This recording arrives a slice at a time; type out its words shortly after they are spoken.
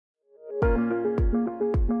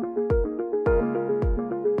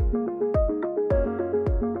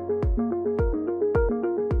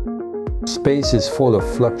Space is full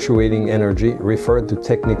of fluctuating energy, referred to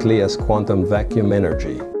technically as quantum vacuum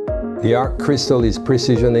energy. The Ark Crystal is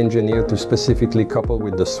precision engineered to specifically couple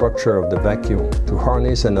with the structure of the vacuum to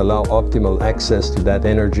harness and allow optimal access to that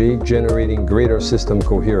energy, generating greater system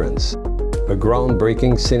coherence. A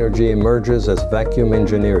groundbreaking synergy emerges as vacuum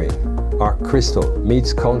engineering. Ark Crystal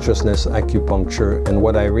meets Consciousness Acupuncture and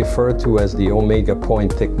what I refer to as the Omega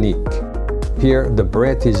Point technique. Here, the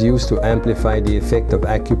breath is used to amplify the effect of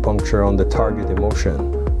acupuncture on the target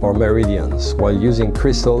emotion, or meridians, while using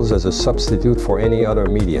crystals as a substitute for any other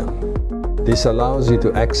medium. This allows you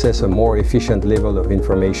to access a more efficient level of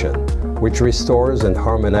information, which restores and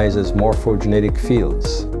harmonizes morphogenetic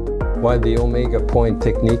fields. While the Omega Point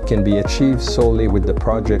technique can be achieved solely with the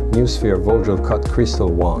Project Noosphere Vogel-Cut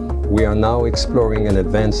Crystal Wand, we are now exploring an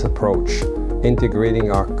advanced approach,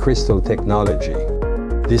 integrating Ark Crystal Technology.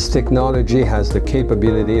 This technology has the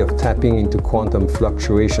capability of tapping into quantum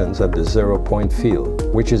fluctuations at the zero-point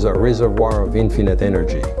field, which is a reservoir of infinite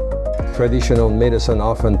energy. Traditional medicine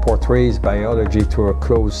often portrays biology through a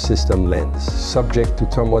closed system lens, subject to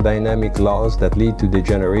thermodynamic laws that lead to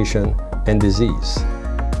degeneration and disease.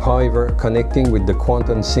 However, connecting with the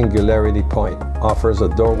quantum singularity point offers a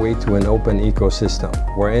doorway to an open ecosystem,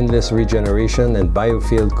 where endless regeneration and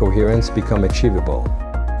biofield coherence become achievable.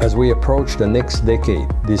 As we approach the next decade,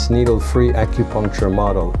 this needle-free acupuncture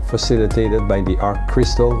model, facilitated by the Ark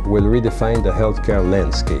Crystal, will redefine the healthcare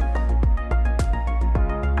landscape.